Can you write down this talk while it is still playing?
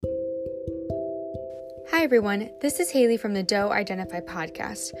Hi everyone, this is Haley from the Doe Identify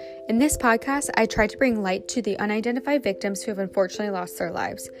podcast. In this podcast, I try to bring light to the unidentified victims who have unfortunately lost their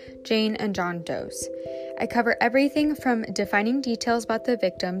lives, Jane and John Does. I cover everything from defining details about the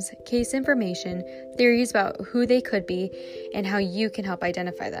victims, case information, theories about who they could be, and how you can help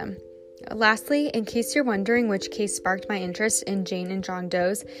identify them. Lastly, in case you're wondering which case sparked my interest in Jane and John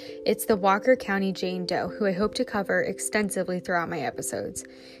Does, it's the Walker County Jane Doe, who I hope to cover extensively throughout my episodes.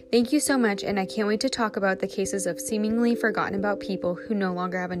 Thank you so much, and I can't wait to talk about the cases of seemingly forgotten about people who no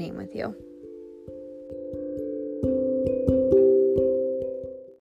longer have a name with you.